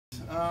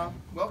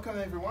Welcome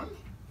everyone.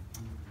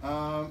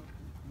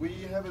 We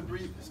have a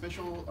brief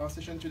special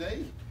session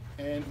today,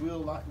 and we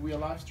are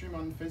live stream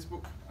on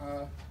Facebook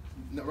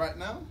right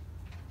now.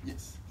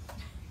 Yes.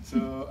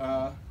 So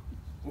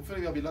hopefully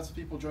there'll be lots of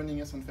people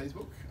joining us on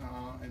Facebook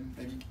and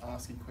maybe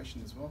asking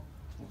questions as well.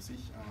 We'll see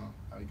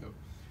how we go.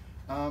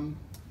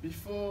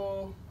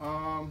 Before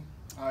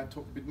I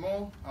talk a bit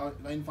more, I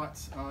invite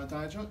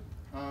Dijon,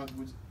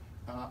 who's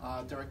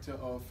our Director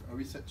of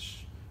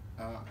Research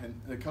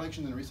and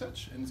Collection and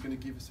Research, and is going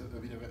to give us a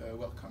bit of a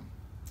welcome.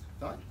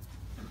 Di?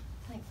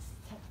 Thanks,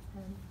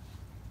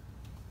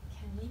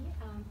 Kenny.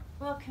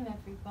 Welcome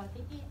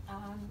everybody.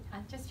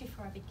 And just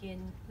before I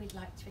begin, we'd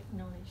like to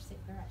acknowledge that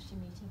we're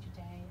actually meeting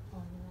today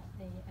on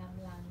the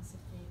lands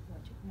of the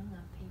Wajik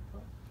Noongar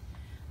people.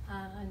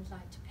 And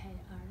like to pay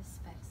our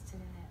respects to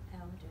their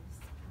elders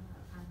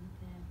and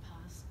their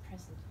past,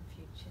 present and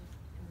future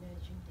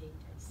emerging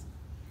leaders.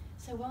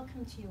 So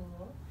welcome to you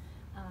all.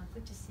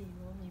 Good to see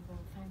you all. You've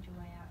all found your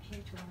way out here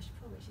to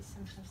Washington, which is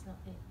sometimes not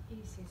the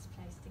easiest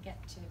place to get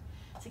to.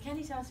 So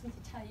Kenny's asked me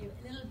to tell you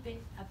a little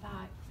bit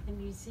about the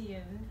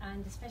museum,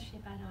 and especially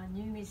about our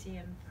new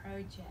museum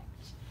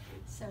project.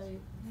 So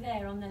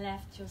there on the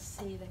left you'll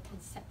see the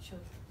conceptual,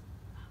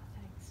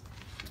 thanks.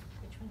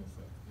 Which one is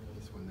it?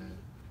 This one there.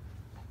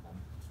 That one.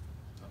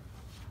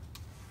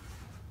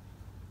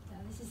 So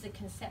this is a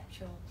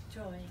conceptual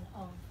drawing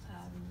of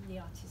the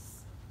artist's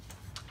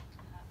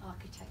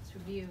architect's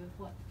review of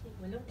what it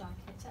will look like.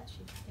 It's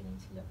actually beginning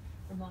to look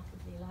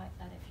remarkably like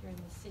that if you're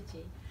in the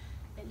city.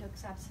 It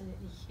looks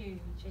absolutely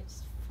huge.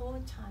 It's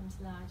 4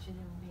 times larger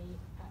than we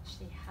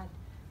actually had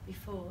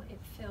before. It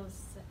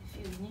fills,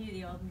 if you knew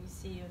the old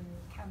museum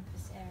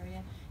campus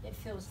area, it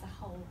fills the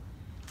whole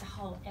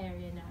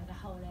area now. The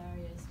whole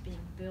area is being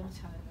built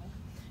over,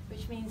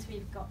 which means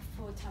we've got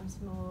 4 times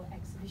more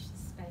exhibition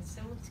space.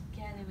 So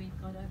altogether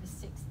we've got over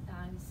 6,000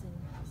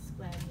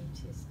 square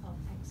meters of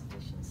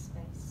exhibition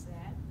space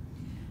there,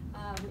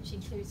 which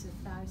includes a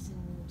 1,000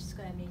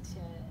 square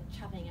meter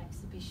travelling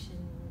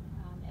exhibition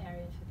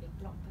area for big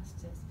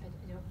blockbusters. But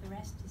the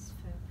rest is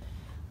for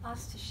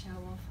us to show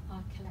off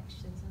our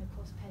collections, and of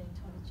course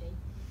paleontology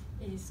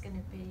is going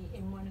to be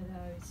in one of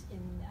those,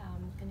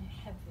 going to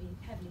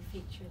heavily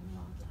feature in the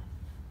wildlife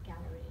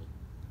gallery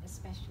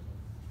especially.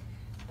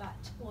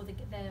 But all the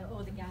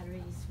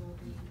galleries will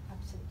be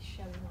absolutely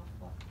showing off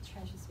what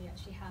treasures we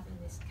actually have in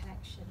this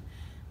collection.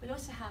 We'll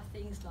also have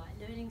things like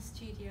learning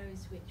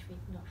studios, which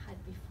we've not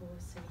had before,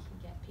 so we can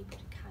get people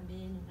to come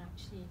in and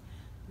actually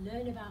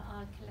learn about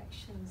our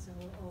collections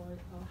or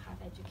have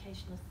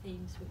educational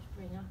themes which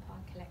bring up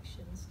our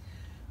collections.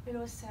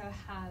 We'll also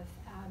have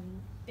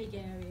big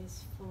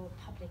areas for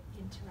public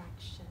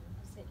interaction.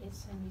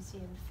 It's a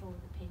museum for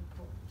the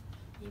people,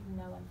 even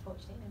though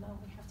unfortunately at the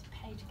moment we have to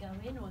pay to go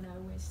in,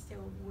 although we're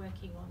still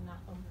working on that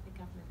one with the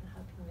government and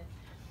hoping that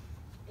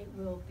it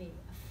will be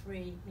a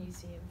free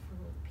museum for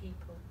all the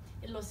people.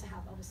 It'll also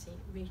have obviously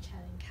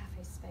retail and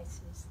cafe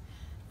spaces.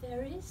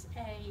 There is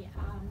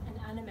an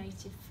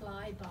animated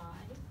flyby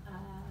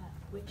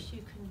which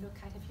you can look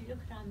at. If you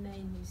look at our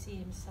main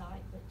museum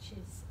site, which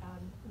is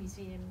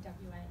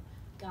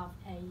museum.wa.gov.au,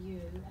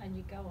 and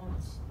you go on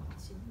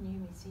to New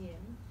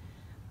Museum,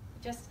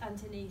 just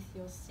underneath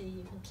you'll see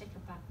you can click a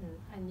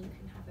button and you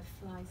can have a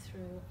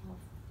fly-through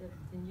of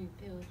the new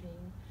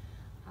building.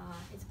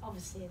 It's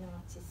obviously an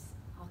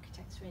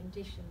architect's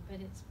rendition,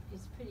 but it's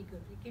pretty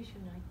good. It gives you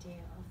an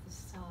idea of the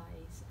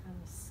size and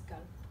the scope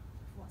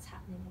of what's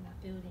happening in that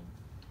building.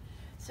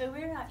 So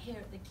we're out here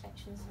at the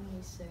Collections and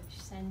Research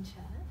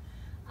Centre.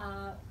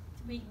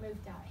 We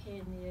moved out here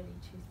in the early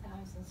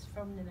 2000s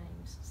from the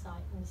main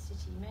site in the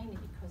city, mainly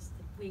because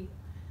we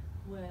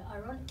were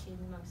ironically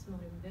the most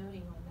modern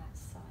building on that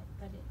site,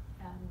 but it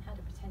had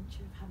a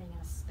potential of having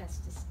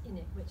asbestos in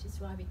it, which is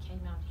why we came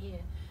out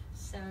here.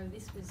 So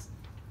this was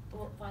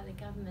bought by the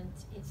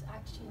government. It's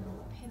actually an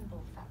old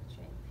pinball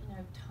factory, you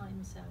know,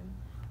 Time Zone.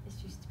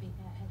 This used to be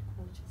their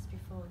headquarters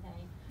before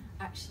they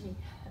actually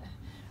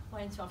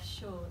went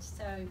offshore.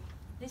 So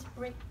this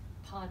brick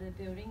part of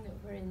the building that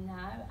we're in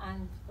now,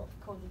 and what we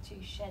call the 2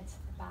 sheds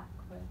at the back,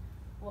 were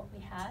what we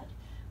had.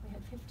 We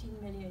had $15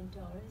 million.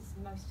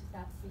 Most of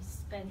that we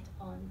spent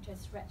on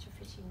just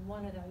retrofitting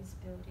one of those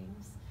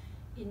buildings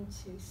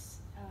into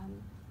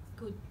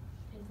good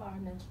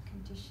environmental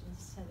conditions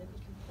so that we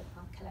can put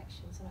our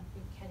collections, and I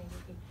think Kenny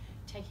will be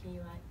taking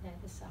you out there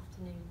this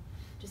afternoon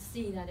to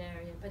see that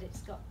area. But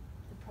it's got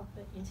the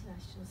proper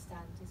international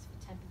standards for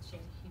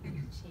temperature,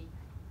 humidity.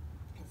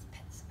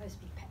 It's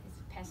supposed to be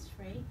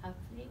pest-free,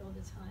 hopefully, all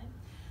the time.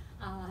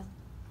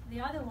 The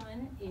other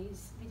one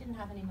is we didn't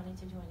have any money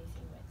to do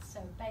anything with,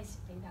 so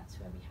basically that's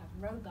where we have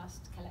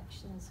robust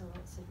collections, or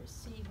it's a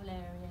receival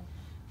area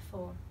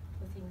for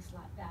things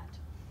like that.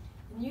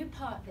 The new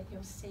part that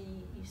you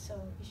saw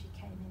as you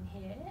came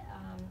in here,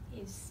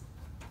 is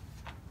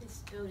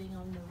this building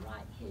on the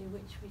right here,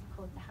 which we've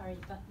called the Harry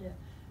Butler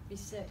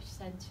Research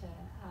Centre.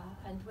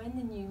 And when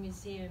the new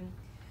museum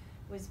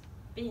was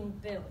being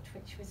built,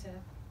 which was a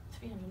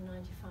 $395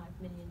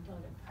 million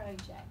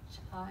project,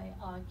 I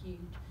argued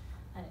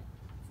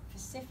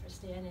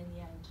vociferously and in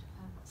the end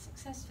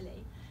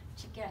successfully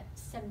to get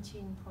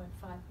 $17.5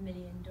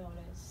 million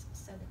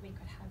so that we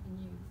could have a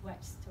new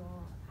wet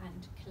store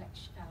and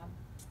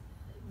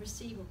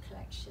receival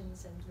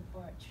collections and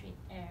laboratory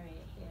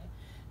area here,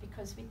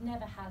 because we'd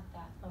never had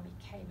that when we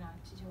came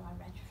out to do our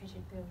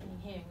retrofitted building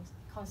here, and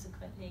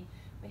consequently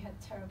we had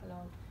terrible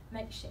old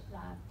makeshift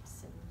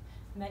labs and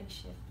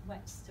makeshift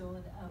wet store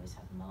that always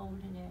had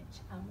mould in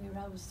it, and we were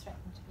always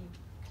threatened to be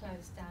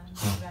closed down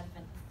by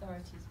relevant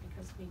authorities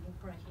because we were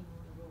breaking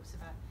all the rules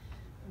about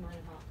the amount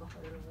of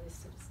alcohol and all this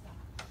sort of stuff.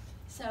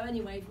 So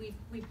anyway,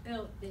 we've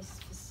built this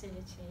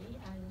facility,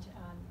 and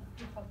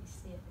you'll probably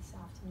see it this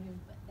afternoon,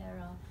 but there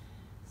are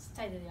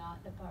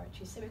state-of-the-art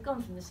laboratories. So we've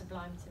gone from the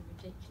sublime to the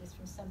ridiculous,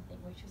 from something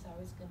which was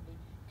always going to be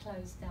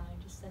closed down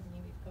to suddenly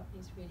we've got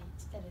these really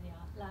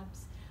state-of-the-art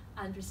labs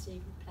and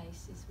receival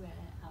places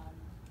where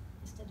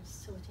instead of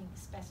sorting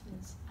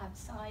specimens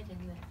outside in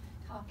the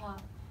car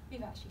park,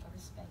 we've actually got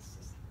a space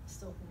to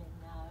sort them in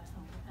now.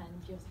 And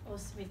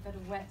also we've got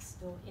a wet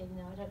store in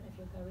there. I don't know if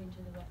you'll go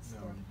into the wet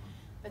store,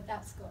 but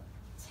that's got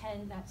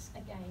 10, that's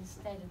again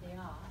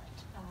state-of-the-art.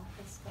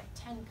 It's got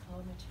 10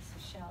 kilometres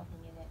of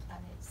shelving in it, and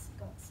it's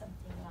got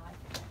something like,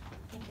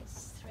 I think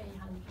it's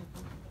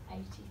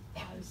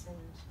 380,000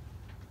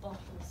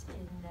 bottles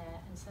in there,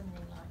 and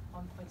something like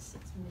 1.6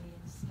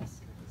 million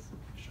specimens.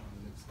 Show on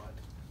the next slide.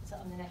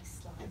 So on the next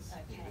slide, Yes,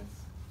 okay.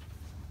 yes.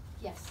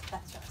 Yes,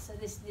 that's right. So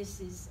this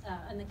is,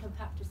 and the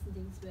compactors and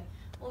things were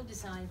all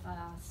designed by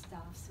our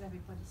staff, so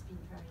everybody's been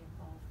very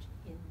involved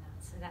in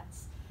that. So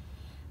that's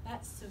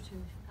sort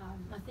of,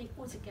 I think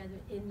altogether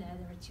in there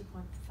are 2.5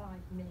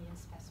 million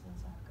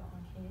specimens I've got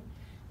on here.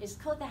 It's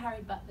called the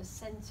Harry Butler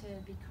Centre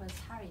because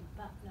Harry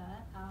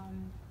Butler,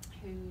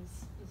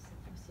 who's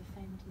obviously a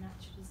famed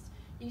naturalist,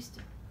 used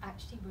to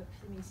actually work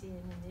for the museum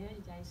in the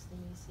early days of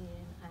the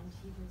museum, and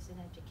he was an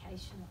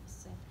education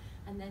officer.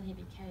 And then when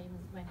he became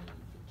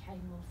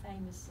more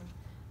famous and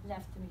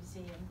left the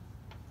museum,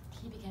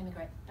 he became a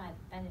great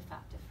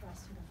benefactor for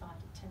us, who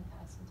provided $10,000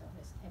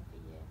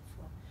 every year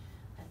for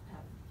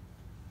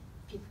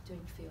people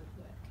doing field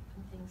work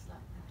and things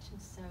like that.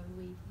 And so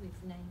we've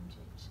named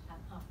it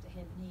after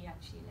him, and he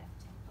actually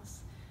left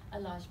us a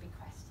large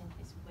bequest in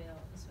his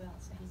will as well.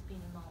 So he's been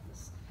a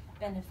marvellous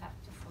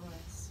benefactor for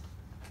us.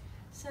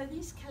 So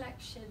these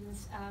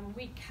collections,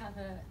 we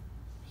cover a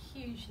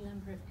huge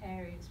number of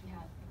areas. We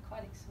have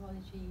aquatic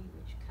zoology,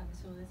 which covers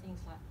all the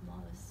things like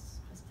mollusks,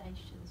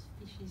 crustaceans,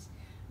 fishes,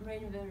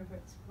 marine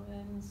invertebrates,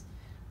 worms.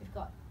 We've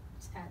got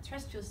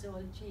terrestrial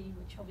zoology,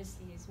 which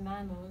obviously is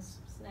mammals,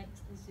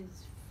 snakes,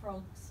 lizards,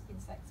 frogs,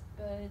 insects,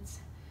 birds,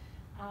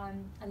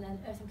 and then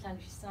earth and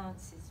planetary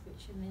sciences,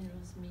 which are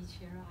minerals,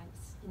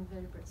 meteorites,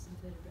 invertebrates,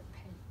 invertebrate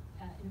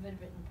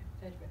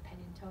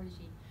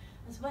paleontology.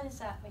 As well as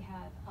that, we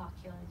have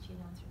archaeology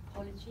and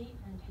anthropology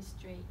and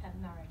history and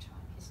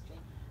maritime history.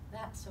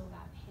 That's all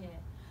out here.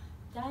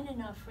 Down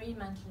in our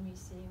Fremantle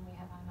Museum, we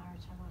have our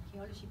maritime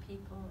archaeology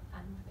people,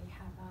 and we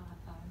have our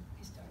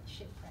historic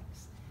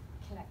shipwrecks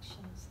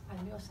collections, and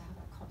we also have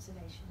our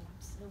conservation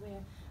labs. So we're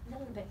a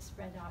little bit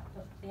spread out,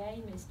 but the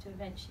aim is to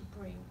eventually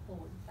bring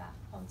all of that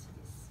onto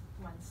this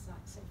one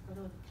site. So we've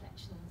got all the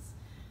collections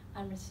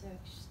and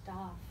research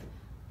staff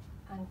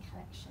and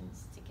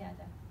collections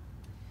together.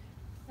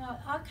 Now,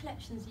 our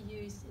collections are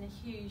used in a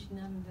huge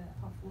number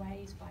of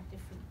ways by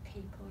different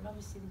people,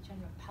 obviously the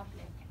general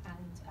public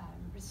and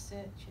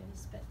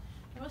researchers, but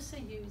they're also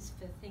used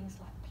for things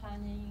like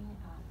planning,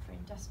 for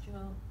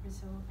industrial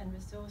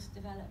resource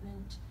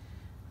development,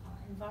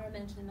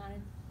 environmental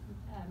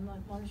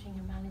monitoring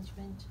and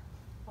management,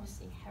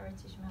 obviously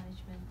heritage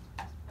management,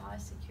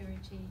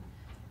 biosecurity.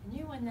 A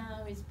new one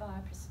now is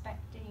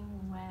bioprospecting,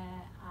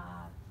 where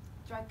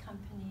drug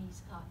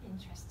companies are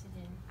interested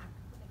in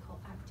what they call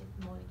active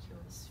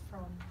molecules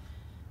from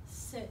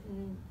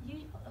certain,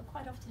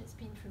 quite often it's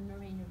been from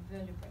marine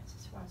invertebrates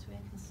as far as we're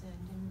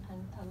concerned,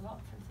 and a lot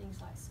from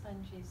things like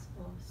sponges,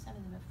 or some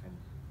of them are from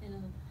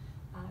little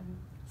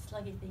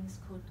sluggy things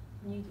called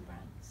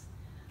nudibranchs.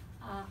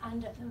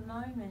 And at the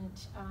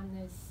moment,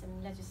 there's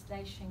some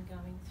legislation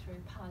going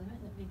through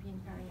Parliament that we've been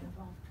very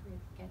involved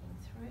with getting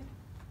through,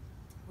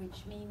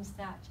 which means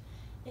that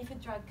if a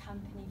drug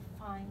company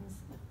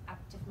finds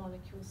active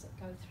molecules that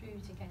go through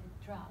to get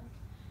a drug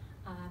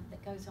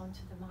that goes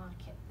onto the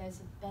market, there's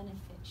a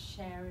benefit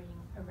sharing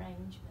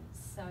arrangement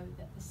so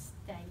that the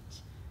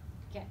state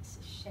gets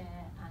a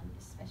share, and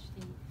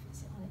especially if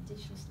it's on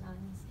indigenous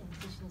lands,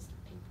 indigenous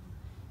people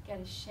get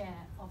a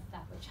share of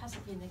that, which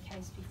hasn't been the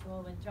case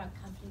before when drug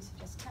companies have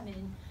just come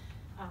in.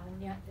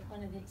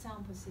 One of the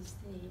examples is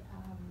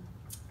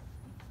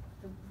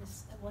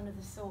one of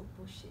the salt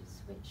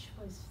bushes, which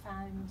was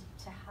found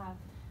to have,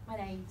 when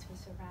AIDS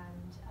was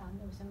around,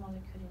 there was a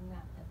molecule in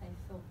that they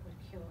thought would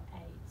cure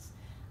AIDS.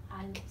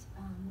 And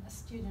a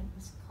student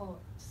was caught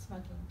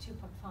smuggling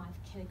 2.5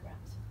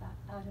 kilograms of that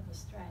out of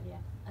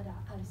Australia, out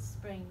of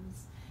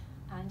Springs,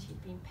 and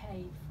he'd been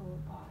paid for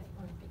by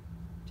one of the big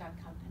drug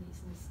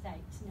companies in the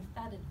States. And if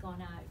that had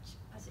gone out,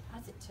 as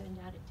it turned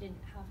out, it did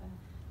have a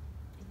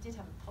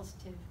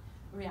positive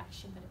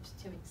reaction, but it was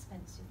too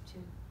expensive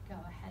to go go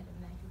ahead and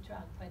make a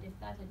drug. But if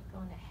that had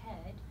gone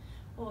ahead,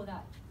 all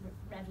that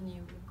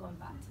revenue would have gone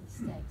back to the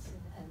States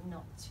and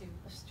not to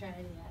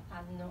Australia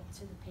and not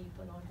to the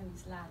people on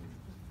whose land it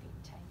was being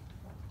taken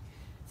from.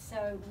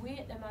 So we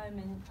at the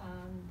moment,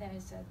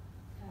 there's a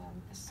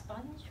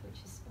sponge, which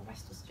is a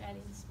West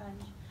Australian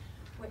sponge,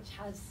 which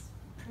has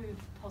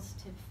proved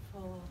positive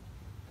for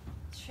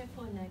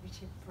triple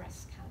negative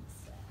breast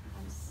cancer.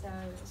 And so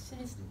as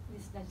soon as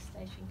this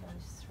legislation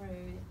goes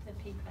through, the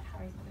people at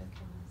Harry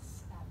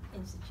Perkins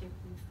Institute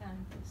who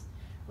found this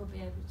will be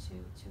able to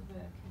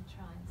work and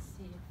try and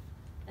see if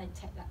they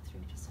take that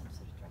through to some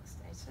sort of drug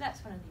stage. So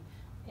that's one of the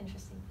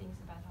interesting things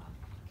about our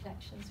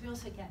collections. We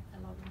also get a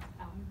lot of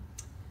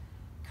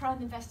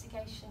crime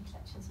investigation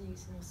collections are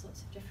used in all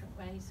sorts of different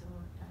ways, or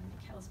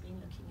Mikkel's been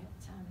looking at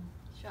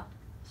sharp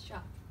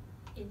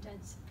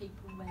indents of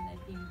people when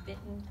they've been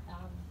bitten.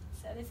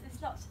 So there's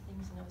lots of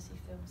things, and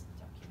obviously films and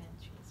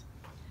documentaries.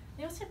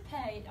 They also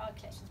our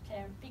collections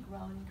play a big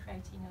role in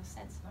creating a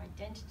sense of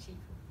identity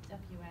for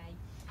WA,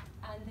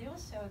 and they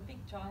also are big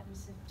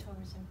drivers of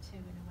tourism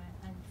too,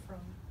 and from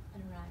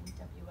and around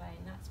WA,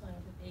 and that's one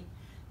of the big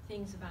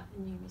things about the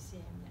new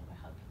museum, that we're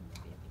hoping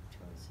will be a big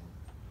tourism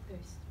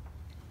boost.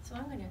 So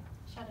I'm going to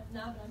shut up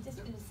now, but I'm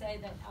just going to say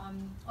that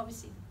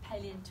obviously the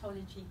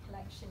paleontology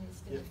collection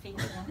is going to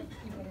feature. I think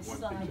you've got a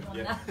slide on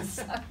that.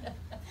 So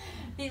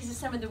these are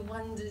some of the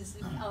wonders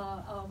of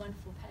our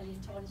wonderful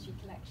paleontology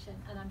collection,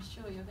 and I'm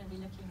sure you're going to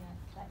be looking at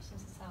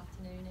collections this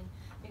afternoon, and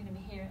you're going to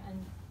be here.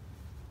 And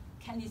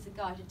Kenny's the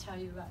guy to tell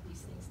you about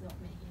these things, not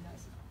me. He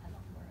knows a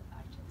lot more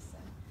about it.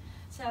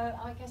 So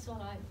I guess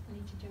all I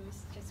need to do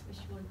is just wish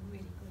you all a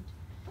really good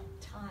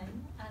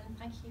time, and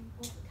thank you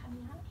all for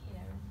coming out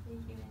here and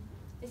leave you in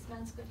this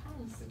man's good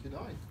hands. Thank you, Di.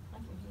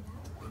 Thank you,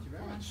 Thank you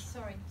very much.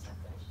 Sorry,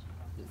 Sakosh.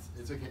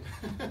 It's okay.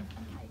 Okay.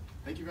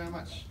 Thank you very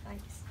much.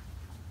 Thanks.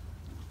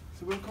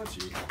 So we'll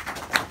continue.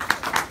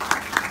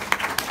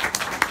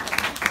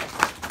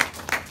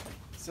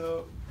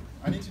 So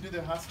I need to do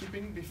the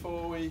housekeeping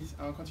before we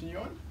continue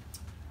on.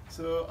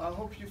 So I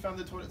hope you found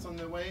the toilets on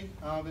the way.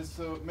 There's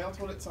male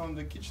toilets on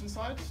the kitchen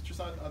side,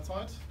 just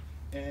outside,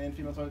 and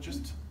female toilet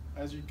just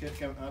as you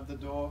come out the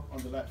door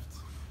on the left.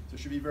 So it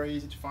should be very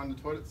easy to find the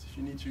toilets if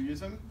you need to use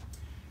them.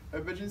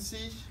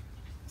 Emergency,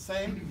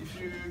 same. If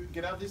you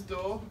get out this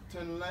door,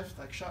 turn left,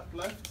 like sharp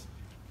left.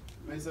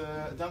 There's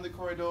down the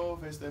corridor,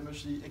 there's the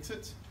emergency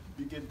exit.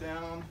 You get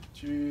down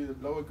to the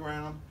lower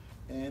ground,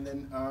 and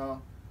then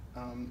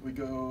we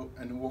go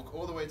and walk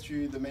all the way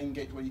to the main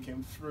gate where you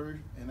came through,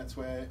 and that's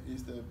where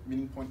is the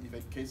meeting point if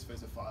in case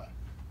there's a fire.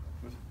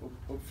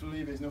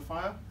 Hopefully there's no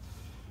fire.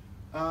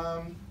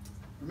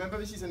 Remember,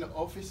 this is an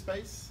office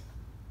space.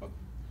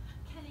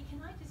 Kelly,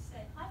 can I just say,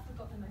 I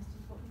forgot the most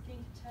important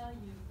thing to tell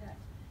you, that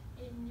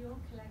in your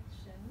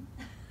collection,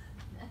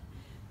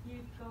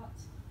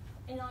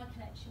 in our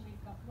collection we've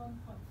got more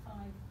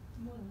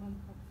than 1.5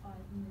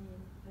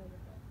 million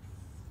vertebrates,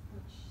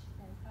 which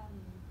their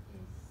value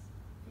is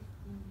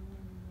 $15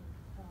 million,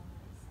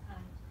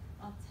 and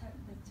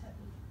the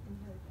total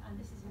invertebrates, and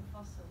this is in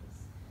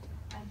fossils,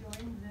 and your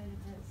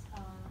invertebrates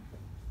are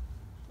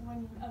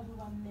over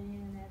 1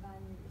 million, and their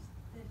value is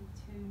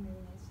 32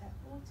 million. So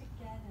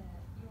altogether,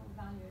 your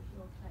value of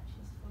your collection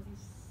is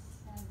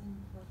 $47.1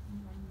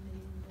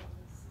 million.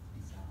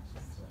 So I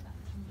just thought that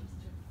was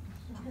interesting.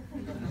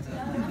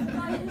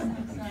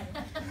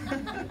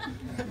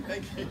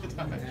 Thank you.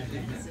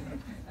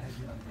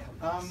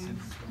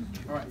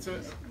 All right, so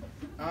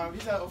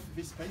these are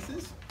office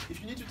spaces.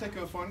 If you need to take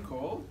a phone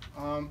call,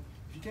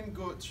 if you can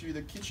go to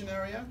the kitchen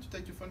area to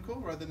take your phone call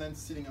rather than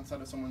sitting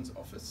outside of someone's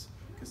office,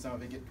 because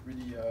they get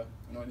really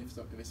annoyed if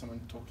there's someone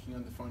talking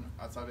on the phone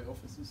outside their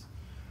offices.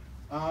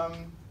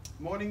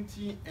 Morning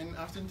tea and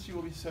afternoon tea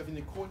will be served in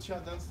the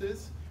courtyard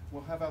downstairs.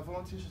 We'll have our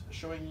volunteers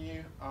showing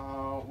you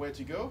where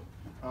to go,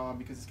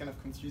 because it's kind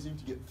of confusing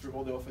to get through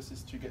all the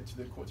offices to get to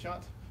the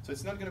courtyard. So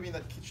it's not going to be in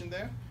that kitchen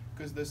there,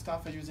 because the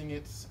staff are using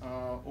it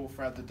all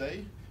throughout the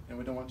day, and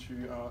we don't want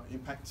to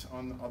impact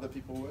on other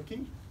people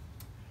working.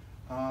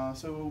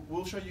 So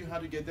we'll show you how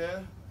to get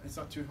there. It's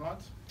not too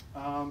hard.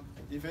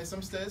 If there's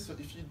some stairs, so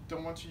if you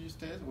don't want to use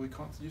stairs, or we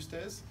can't use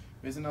stairs,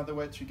 there's another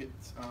way to get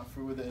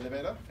through with the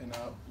elevator, and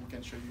we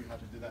can show you how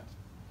to do that.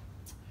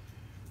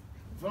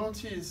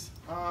 Volunteers.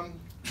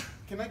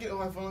 Can I get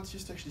all our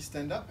volunteers to actually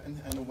stand up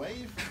and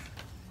wave?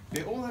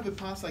 They all have a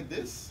pass like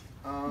this.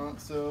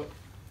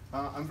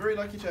 I'm very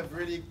lucky to have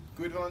really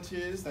good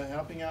volunteers. They're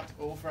helping out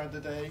all throughout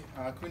the day.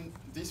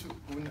 This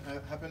wouldn't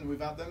happen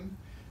without them.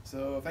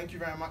 So thank you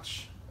very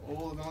much,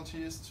 all the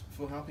volunteers,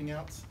 for helping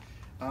out.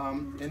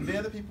 And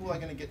they're the people who are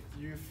going to get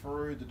you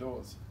through the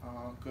doors,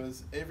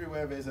 because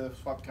everywhere there's a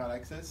swap card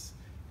access,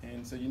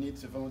 and so you need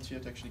to volunteer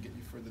to actually get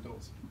you through the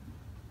doors.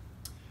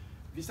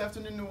 This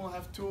afternoon we'll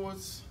have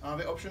tours.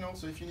 They're optional,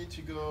 so if you need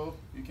to go,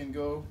 you can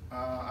go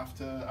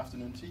after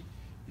afternoon tea.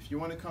 If you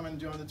want to come and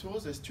do the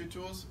tours, there's 2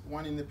 tours,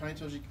 one in the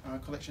paleontology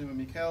collection with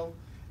Mikkel,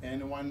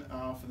 and one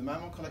for the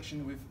mammal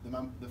collection with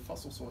the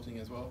fossil sorting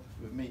as well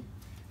with me.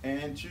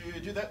 And to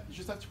do that, you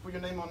just have to put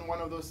your name on one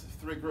of those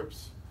 3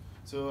 groups.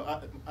 So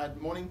at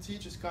morning tea,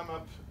 just come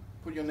up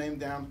put your name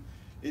down.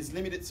 It's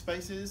limited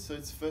spaces, so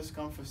it's first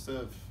come, first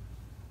serve.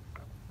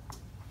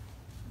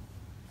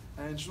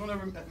 And just want to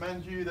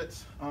remind you that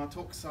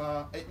talks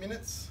are 8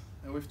 minutes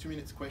with 2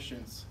 minutes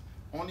questions.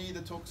 Only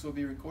the talks will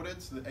be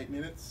recorded, so the 8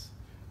 minutes.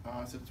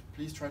 So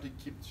please try to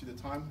keep to the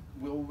time.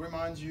 We'll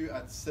remind you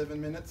at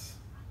 7 minutes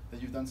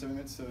that you've done 7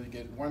 minutes, so you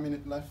get 1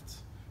 minute left,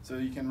 so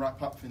you can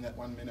wrap up in that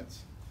 1 minute.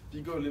 If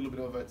you go a little bit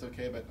over, it's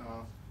okay, but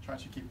try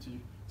to keep to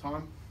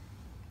time.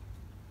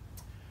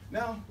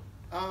 Now,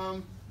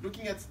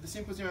 looking at the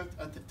symposium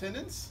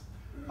attendance,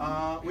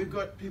 we've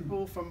got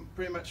people from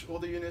pretty much all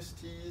the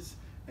universities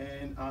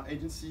and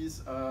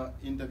agencies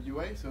in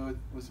WA, so it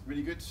was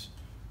really good.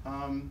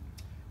 And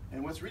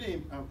what's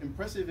really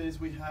impressive is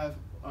we have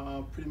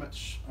pretty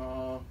much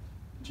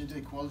gender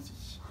equality.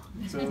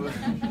 So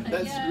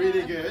that's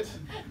really good.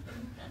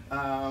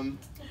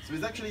 So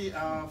it's actually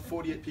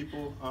 48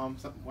 people,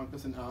 one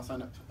person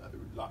signed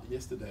up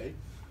yesterday.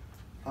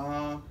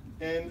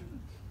 And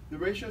the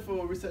ratio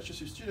for researchers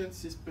to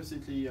students is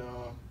basically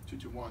 2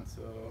 to 1,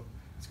 so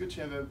it's good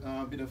to have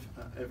a bit of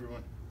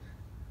everyone.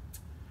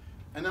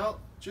 And now,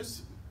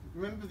 just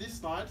remember this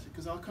slide,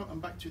 because I'll come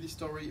back to this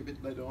story a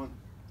bit later on.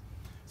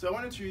 So I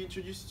wanted to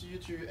introduce you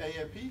to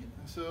AAP.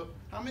 So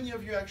how many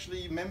of you are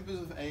actually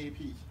members of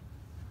AAP?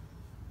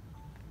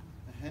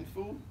 A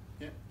handful?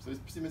 Yeah, so it's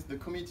pretty much the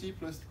committee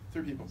plus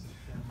 3 people.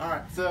 All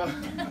right, so,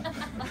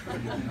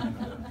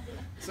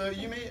 so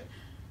you may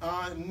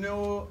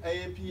know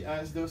AAP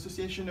as the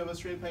Association of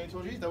Australian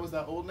Palaeontology. That was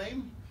our old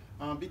name.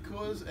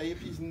 Because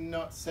AAP is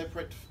not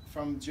separate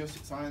from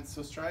Geoscience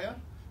Australia,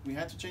 we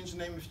had to change the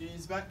name a few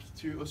years back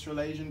to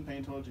Australasian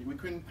Palaeontology. We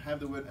couldn't have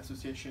the word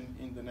association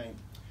in the name.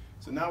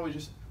 So now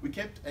we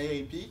kept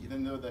AAP,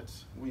 even though that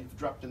we've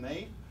dropped an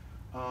A,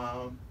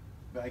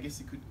 but I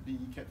guess it could be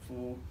kept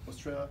for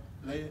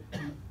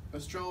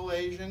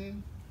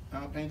Australasian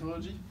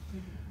Palaeontology.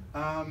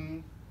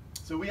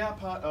 So we are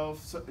part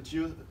of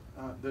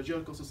the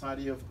Geological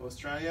Society of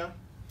Australia,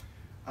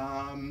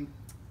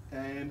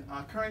 and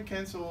our current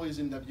council is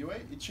in WA.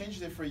 It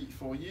changed every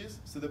 4 years,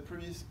 so the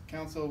previous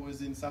council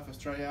was in South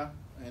Australia,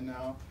 and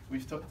now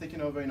we've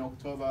taken over in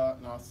October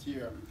last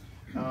year.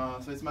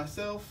 So it's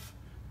myself,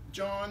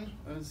 John,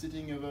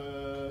 sitting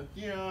over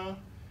here,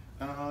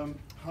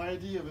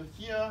 Heidi over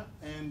here,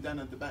 and Dan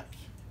at the back.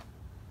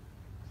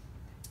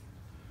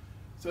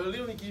 So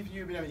let me give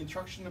you a bit of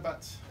introduction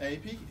about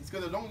AAP. It's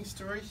got a long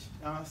history.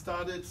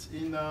 Started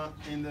in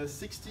the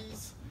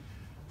 60s.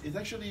 It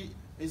actually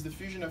is the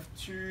fusion of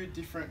 2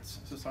 different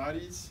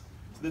societies.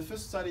 So the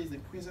first society is the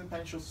Queensland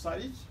Palaeontological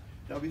Society.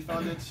 That will be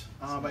founded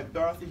by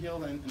Dorothy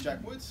Hill and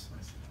Jack Woods.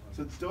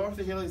 So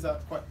Dorothy Hill is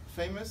quite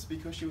famous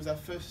because she was our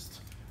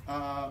first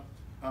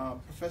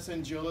professor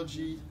in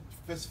geology,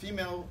 first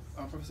female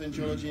professor in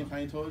geology and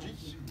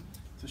paleontology.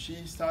 So she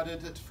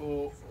started it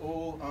for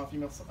all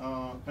female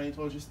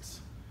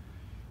paleontologists,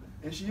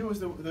 and she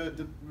was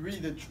really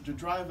the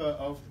driver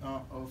of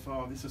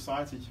this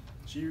society.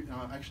 She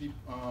actually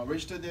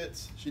registered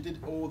it. She did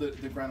all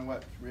the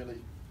groundwork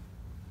really.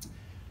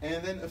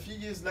 And then a few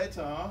years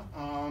later,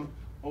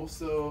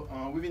 also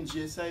within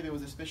GSA, there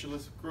was a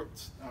specialist group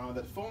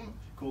that formed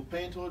called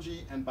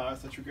Paleontology and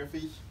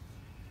Biostratigraphy.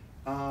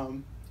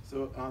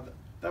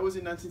 That was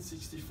in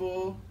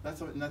 1964,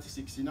 that's in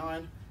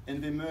 1969,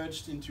 and they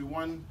merged into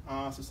one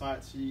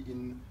society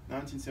in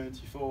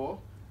 1974,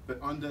 but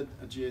under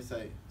a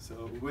GSA.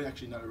 So we were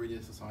actually not really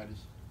a society,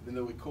 even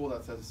though we called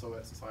ourselves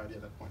a society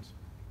at that point.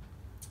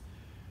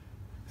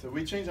 So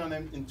we changed our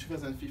name in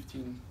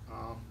 2015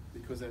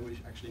 because they were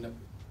actually not,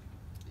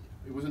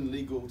 it wasn't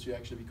legal to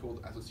actually be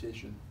called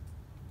association.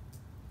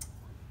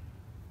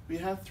 We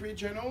have 3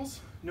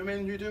 journals,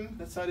 Nomen Nudum,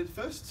 that started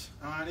first,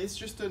 and it's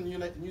just a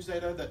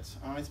newsletter that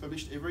is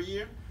published every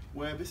year,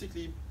 where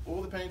basically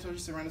all the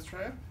paleontologists around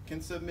Australia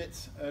can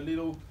submit a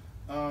little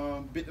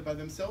bit about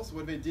themselves,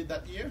 what they did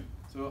that year.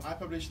 So I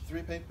published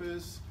 3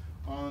 papers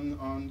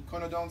on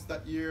conodonts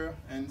that year,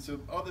 and so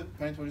other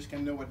paleontologists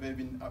can know what they've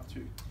been up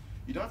to.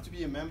 You don't have to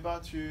be a member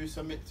to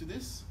submit to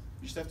this,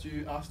 you just have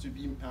to ask to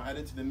be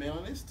added to the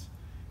mailing list,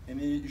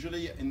 and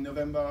usually in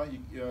November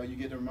you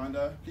get a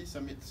reminder, please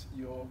submit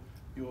your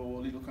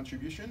little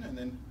contribution, and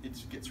then it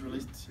gets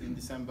released in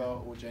December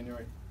or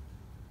January.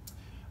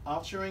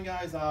 Our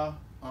Turinga is our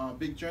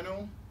big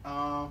journal.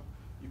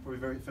 You're probably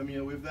very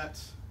familiar with that.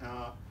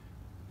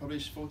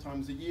 Published 4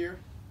 times a year.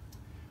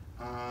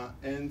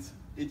 And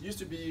it used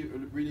to be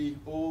really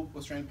all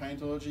Australian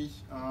paleontology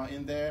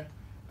in there,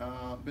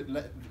 but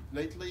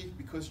lately,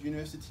 because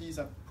universities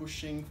are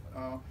pushing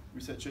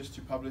researchers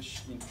to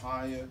publish in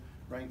higher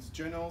ranked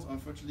journals,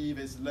 unfortunately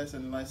there's less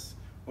and less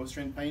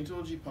Australian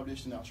paleontology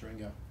published in our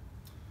Turinga.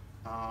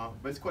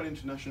 But it's quite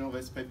international,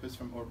 there's papers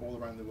from all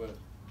around the world.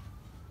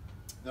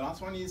 The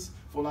last one is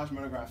for large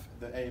monograph,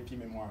 the AAP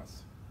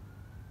memoirs.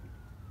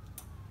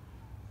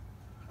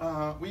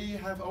 We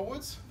have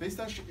awards. They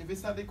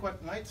started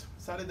quite late.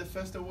 Started the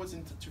first awards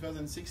in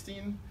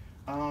 2016.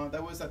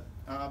 That was at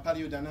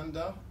Paleo Down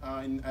Under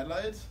in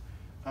Adelaide.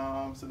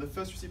 So the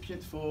first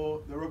recipient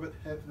for the Robert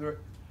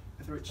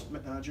Etheridge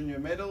Junior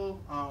Medal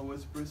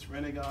was Bruce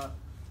Renegard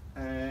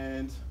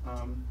And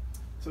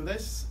so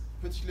this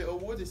particular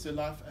award is a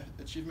Life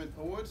Achievement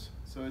Award.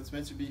 So it's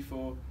meant to be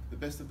for the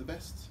best of the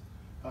best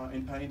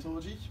in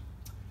paleontology.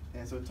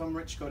 And so Tom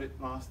Rich got it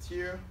last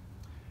year.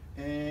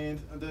 And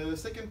the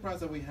second prize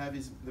that we have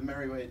is the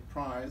Merriwade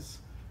Prize.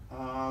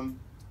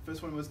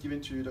 First one was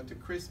given to Dr.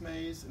 Chris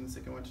Mays, and the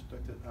second one to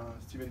Dr.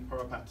 Stephen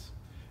Poropat.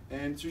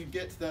 And to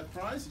get that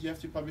prize, you have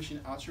to publish in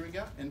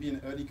Archeria and be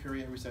an early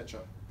career researcher.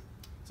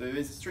 So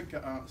there's strict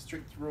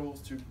rules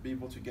to be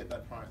able to get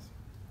that prize.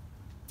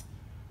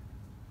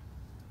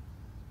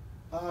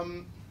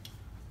 The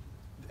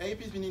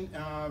AAP has been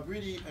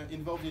really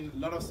involved in a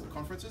lot of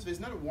conferences. There's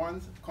not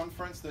one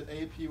conference that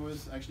AAP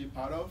was actually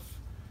part of.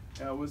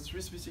 Was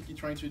specifically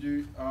trying to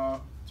do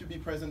to be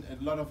present at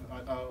a lot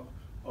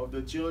of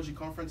the geology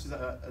conferences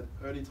at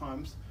early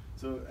times.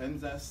 So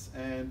NZAS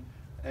and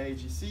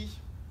AGC.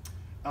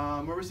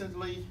 More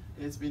recently,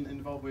 it's been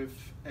involved with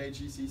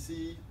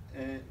AGCC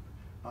and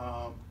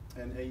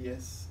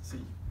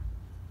AESC.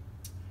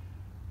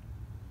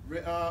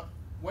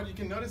 What you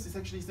can notice is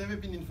actually it's never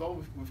been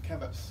involved with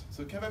CAVAPS.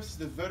 So CAVAPS is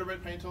the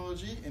vertebrate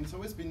paleontology, and it's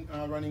always been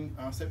running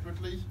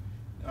separately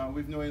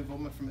with no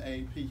involvement from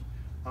AAP.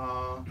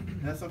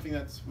 And that's something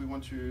that we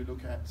want to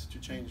look at to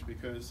change,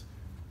 because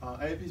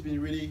AAP has been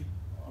really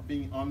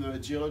being on the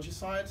geology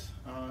side,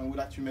 and would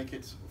like to make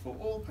it for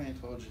all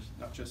paleontology,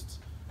 not just,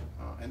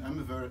 and I'm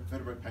a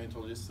vertebrate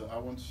paleontologist, so I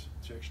want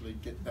to actually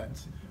get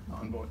that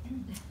on board.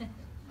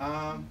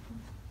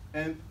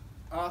 And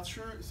our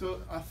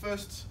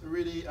first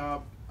really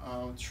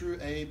true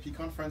AAP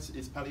conference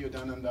is Paleo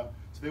Down Under.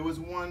 So there was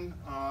one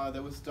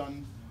that was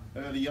done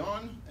early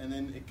on, and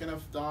then it kind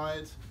of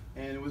died,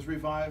 and it was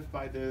revived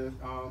by the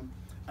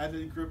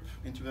Adelaide group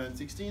in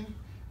 2016,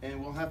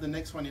 and we'll have the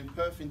next one in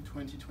Perth in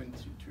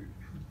 2022.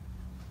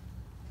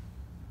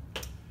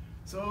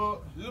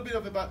 So a little bit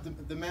about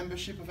the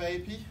membership of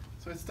AAP.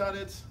 So it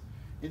started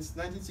in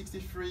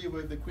 1963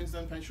 with the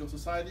Queensland Paleontological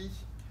Society.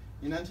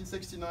 In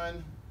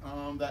 1969,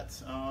 that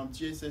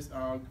GSS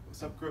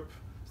subgroup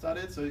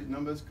started, so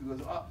numbers goes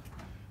up.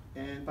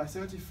 And by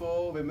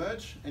 74, they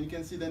merged, and you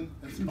can see then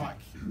a spike.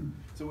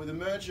 So with the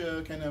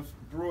merger, kind of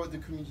brought the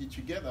community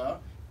together,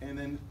 and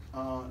then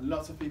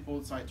lots of people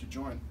decided to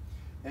join.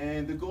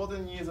 And the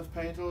golden years of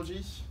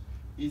paleontology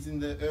is in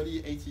the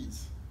early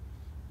 80s.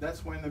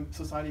 That's when the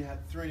society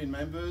had 300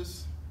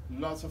 members.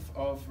 Lots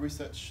of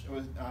research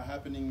was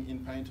happening in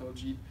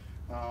paleontology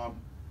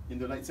in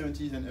the late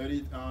 70s and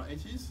early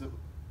 80s. So,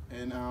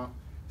 and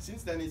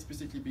since then, it's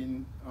basically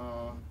been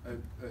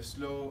a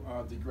slow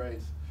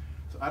degrade.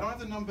 So I don't have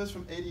the numbers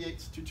from 88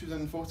 to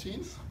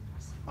 2014,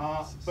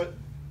 but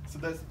so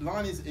the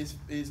line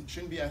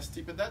shouldn't be as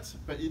steep as that,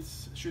 but it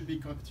should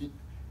be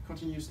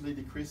continuously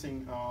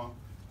decreasing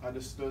at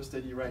a slow,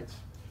 steady rate.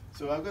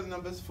 So I've got the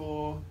numbers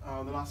for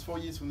the last 4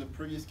 years from the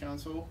previous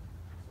council.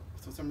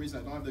 For some reason,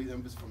 I don't have the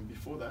numbers from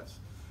before that.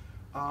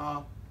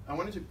 I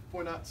wanted to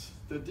point out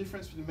the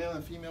difference between male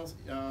and female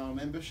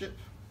membership.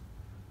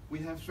 We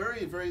have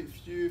very, very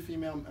few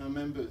female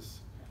members.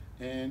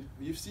 And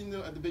you've seen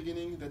at the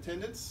beginning the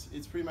attendance,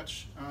 it's pretty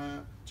much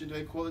gender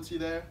equality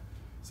there.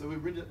 So we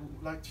really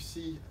like to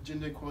see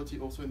gender equality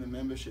also in the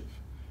membership.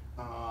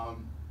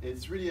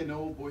 It's really an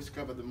all boys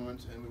club at the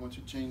moment, and we want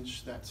to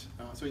change that.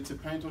 So it's a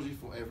paleontology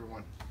for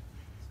everyone.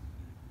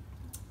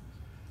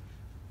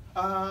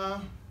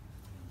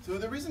 So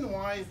the reason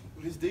why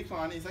this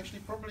decline is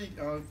actually probably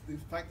the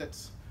fact that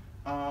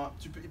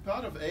to be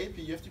part of AAP,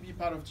 you have to be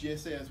part of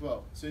GSA as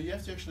well. So you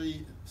have to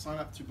actually sign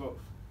up to both.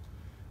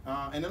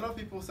 And a lot of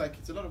people say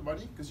it's a lot of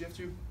money because you have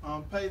to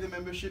pay the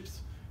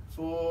memberships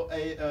for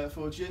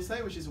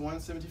GSA, which is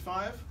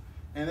 $175,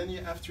 and then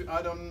you have to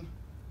add on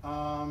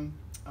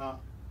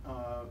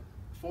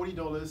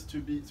 $40 to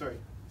be So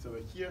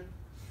here,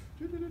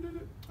 here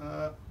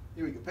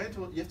we go.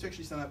 You have to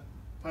actually sign up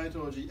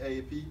Paleontology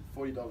AAP,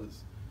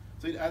 $40.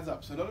 So it adds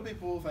up. So a lot of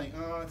people think,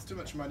 oh, it's too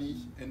much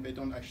money, and they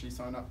don't actually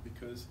sign up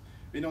because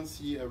they don't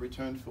see a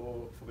return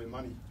for their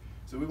money.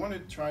 So we want to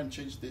try and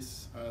change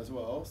this as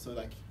well, so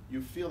like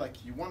you feel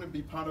like you want to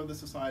be part of the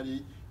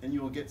society and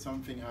you will get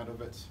something out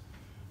of it.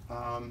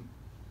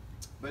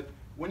 But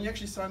when you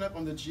actually sign up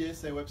on the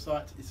GSA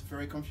website, it's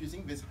very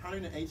confusing. There's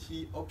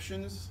 180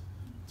 options.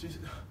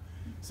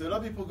 So a lot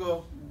of people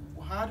go,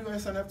 how do I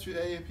sign up to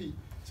AAP?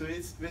 So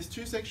there's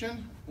two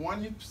sections.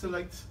 One, you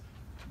select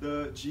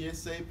the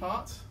GSA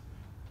part,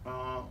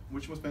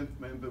 which was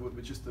member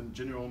with just a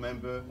general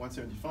member,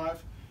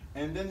 175.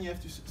 And then you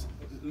have to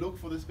look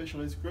for the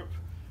specialist group,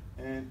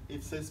 and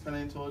it says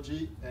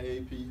Paleontology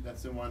AAP.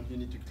 That's the one you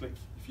need to click.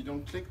 If you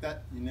don't click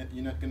that,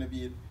 you're not going to be.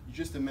 You're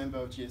just a member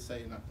of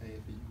GSA, not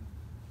AAP.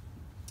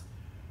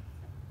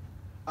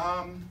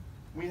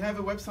 We have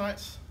a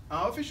website.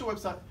 Our official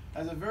website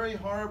has a very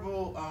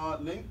horrible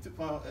link to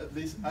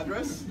this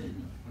address,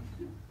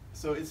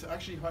 so it's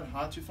actually quite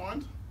hard to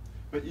find.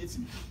 But it's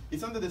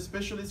under the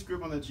specialist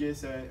group on the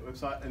GSA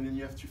website, and then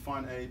you have to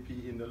find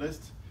AAP in the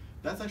list.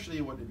 That's actually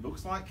what it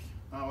looks like,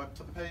 our web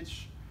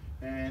page,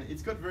 and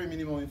it's got very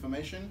minimal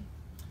information.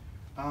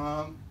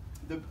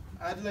 The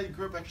Adelaide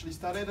group actually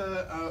started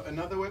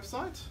another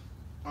website,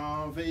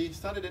 they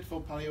started it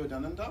for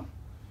Palaeontology,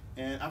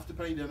 and after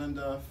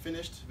Palaeontology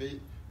finished, they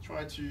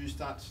tried to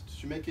start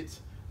to make it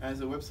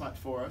as a website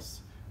for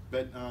us,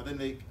 but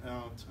then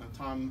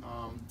time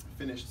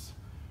finished.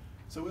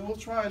 So we will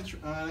try and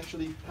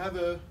actually have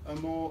a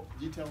more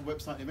detailed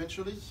website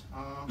eventually,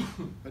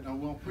 but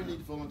we'll probably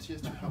need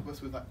volunteers to help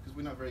us with that because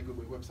we're not very good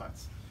with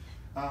websites.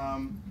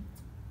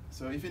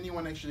 So if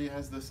anyone actually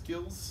has the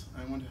skills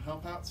and want to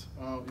help out,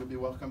 you'll be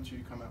welcome to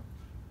come out.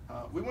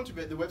 We want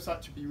the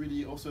website to be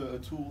really also a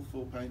tool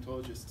for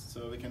paleontologists,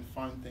 so they can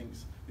find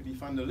things. If you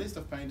find a list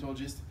of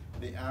paleontologists,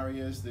 the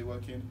areas they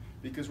work in,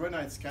 because right now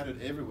it's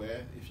scattered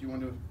everywhere. If you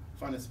want to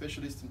find a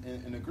specialist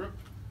in a group,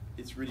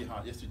 it's really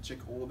hard. You have to check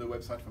all the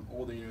websites from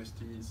all the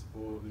universities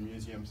or the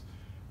museums.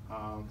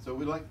 So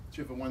we'd like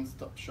to have a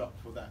one-stop shop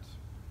for that.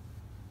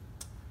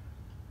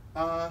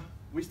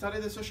 We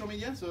started the social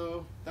media,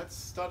 so that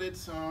started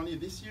only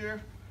this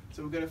year.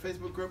 So we've got a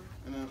Facebook group,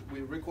 and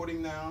we're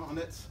recording now on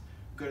it.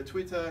 We've got a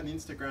Twitter and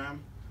Instagram.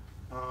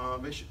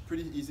 They're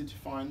pretty easy to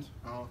find.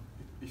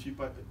 If you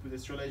put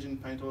Australasian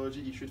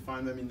paleontology, you should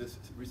find them in the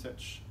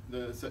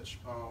search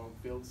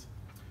fields.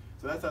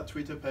 So that's our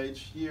Twitter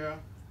page here.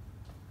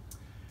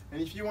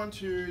 And if you want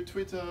to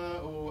Twitter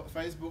or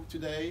Facebook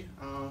today,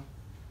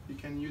 you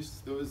can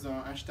use those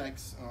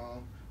hashtags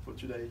for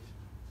today.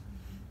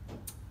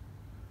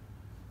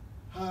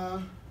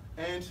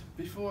 And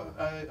before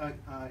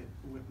I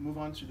move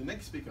on to the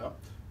next speaker,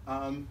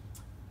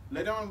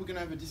 later on we're going to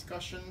have a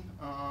discussion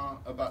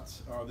about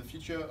the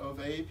future of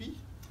AAP.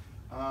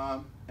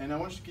 And I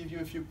want to give you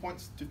a few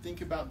points to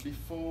think about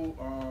before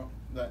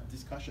that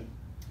discussion.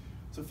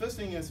 So first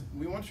thing is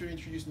we want to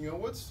introduce new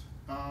awards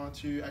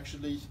to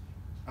actually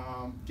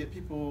get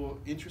people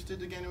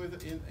interested again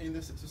in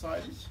the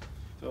society.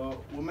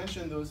 So we'll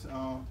mention those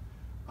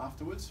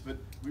afterwards, but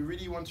we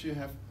really want to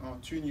have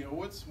two new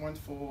awards, one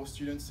for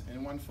students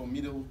and one for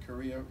middle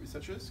career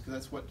researchers, because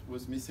that's what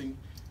was missing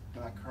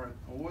in our current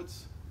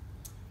awards.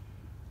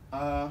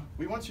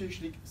 We want to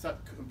actually start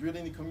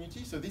building the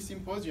community. So this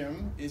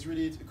symposium is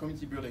really a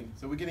community building.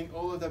 So we're getting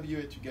all of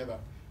WA together.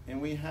 And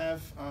we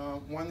have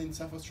one in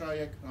South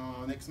Australia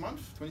next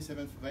month,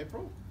 27th of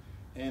April.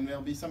 And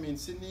there'll be some in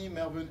Sydney,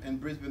 Melbourne, and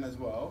Brisbane as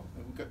well.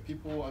 And we've got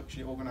people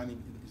actually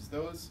organizing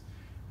those.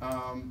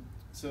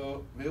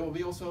 So they will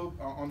be also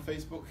on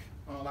Facebook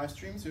live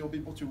stream, so you'll be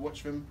able to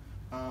watch them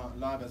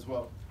live as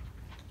well.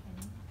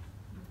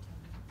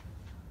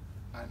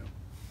 I know.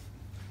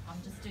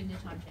 I'm just doing the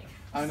time check.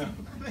 I know.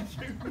 Thank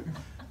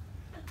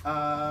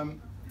you.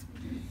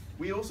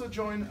 We also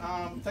joined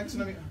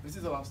taxonomy. This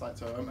is the last slide,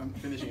 so I'm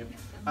finishing it.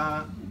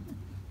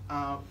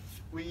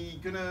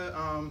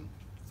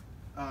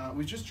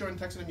 We just joined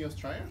Taxonomy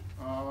Australia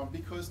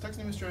because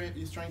Taxonomy Australia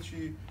is trying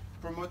to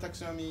promote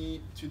taxonomy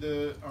to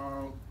the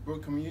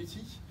broad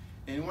community.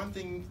 And one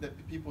thing that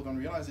people don't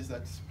realize is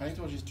that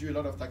paleontologists do a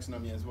lot of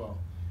taxonomy as well.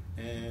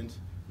 And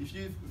if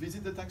you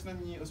visit the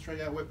Taxonomy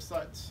Australia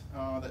website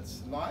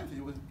that's live,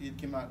 it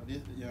came out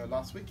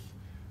last week,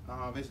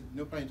 there's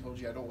no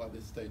paleontology at all at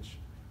this stage.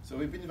 So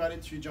we've been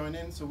invited to join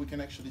in so we can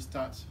actually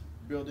start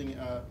building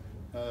a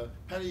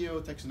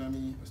Paleo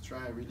Taxonomy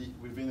Australia really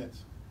within it.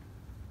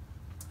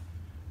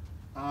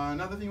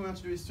 Another thing we want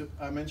to do is to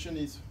mention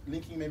is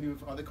linking maybe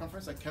with other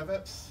conferences like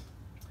CAVEPS.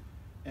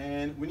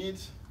 And we need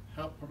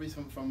help probably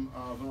from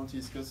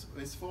volunteers because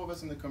there's 4 of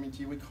us in the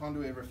community. We can't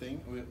do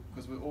everything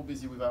because we're all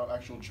busy with our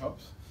actual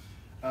jobs.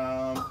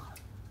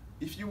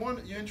 If you're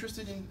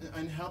interested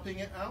in helping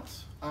it out,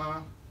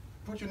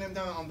 put your name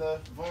down on the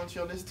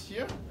volunteer list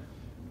here.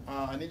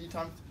 I need your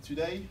time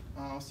today,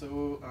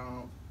 so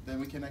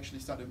then we can actually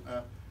start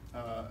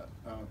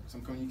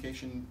some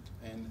communication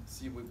and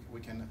see what we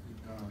can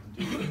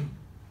do.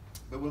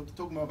 But we'll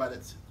talk more about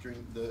it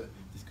during the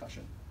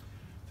discussion.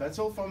 That's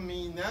all from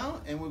me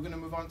now, and we're going to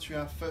move on to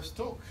our first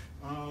talk.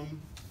 So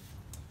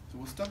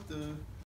we'll stop the